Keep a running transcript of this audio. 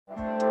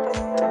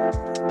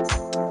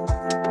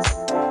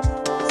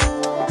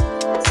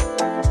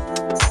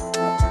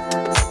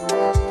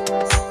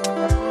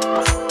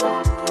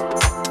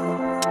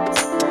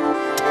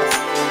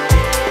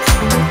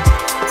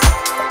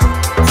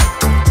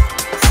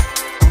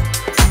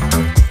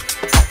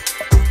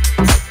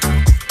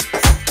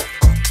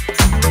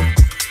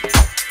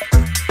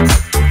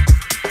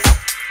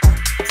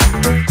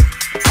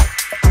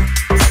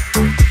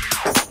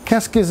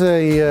KESC is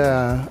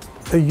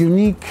a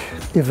unique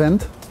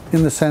event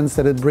in the sense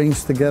that it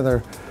brings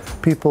together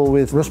people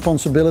with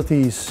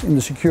responsibilities in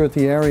the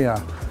security area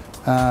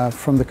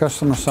from the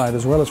customer side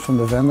as well as from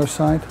the vendor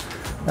side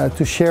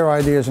to share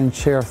ideas and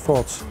share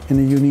thoughts in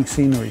a unique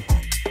scenery.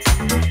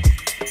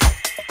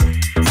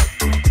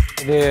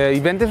 The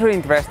event is really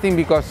interesting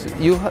because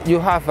you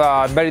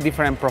have very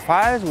different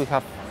profiles. We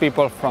have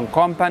people from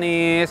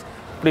companies,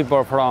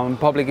 people from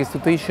public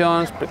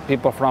institutions,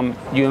 people from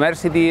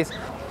universities.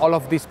 All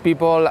of these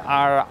people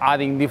are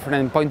adding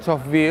different points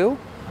of view,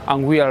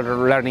 and we are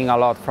learning a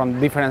lot from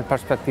different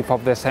perspectives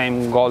of the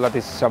same goal, that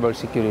is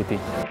cybersecurity.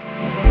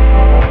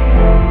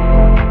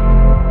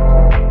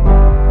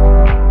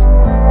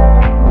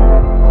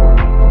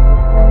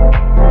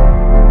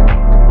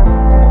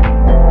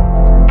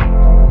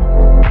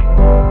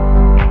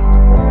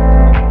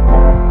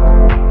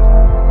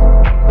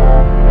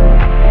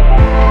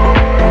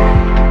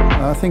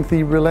 I think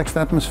the relaxed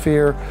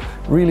atmosphere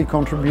really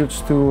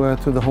contributes to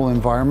the whole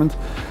environment,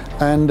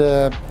 and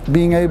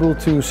being able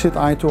to sit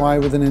eye to eye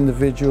with an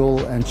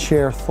individual and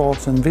share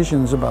thoughts and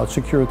visions about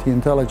security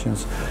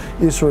intelligence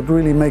is what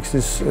really makes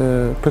this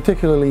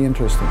particularly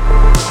interesting.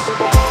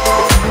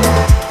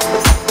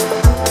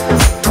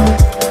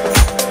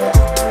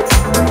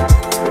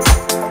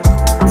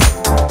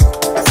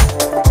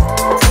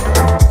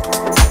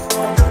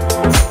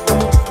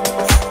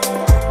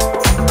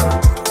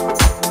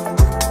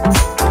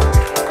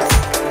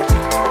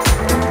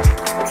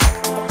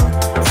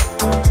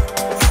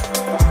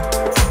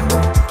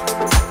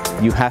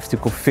 You have to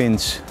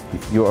convince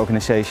your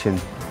organization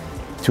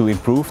to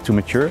improve, to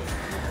mature.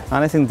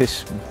 And I think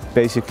this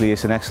basically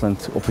is an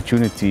excellent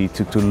opportunity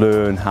to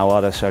learn how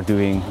others are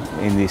doing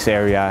in this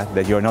area,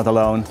 that you're not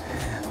alone,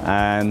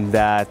 and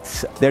that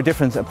there are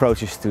different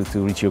approaches to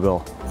reach your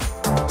goal.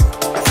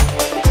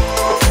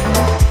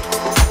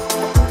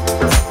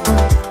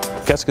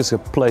 KESC is a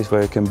place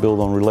where you can build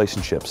on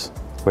relationships,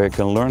 where you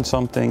can learn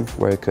something,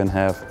 where you can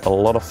have a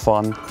lot of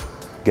fun,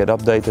 get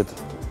updated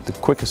the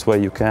quickest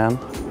way you can,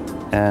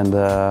 and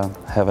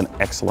have an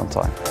excellent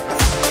time.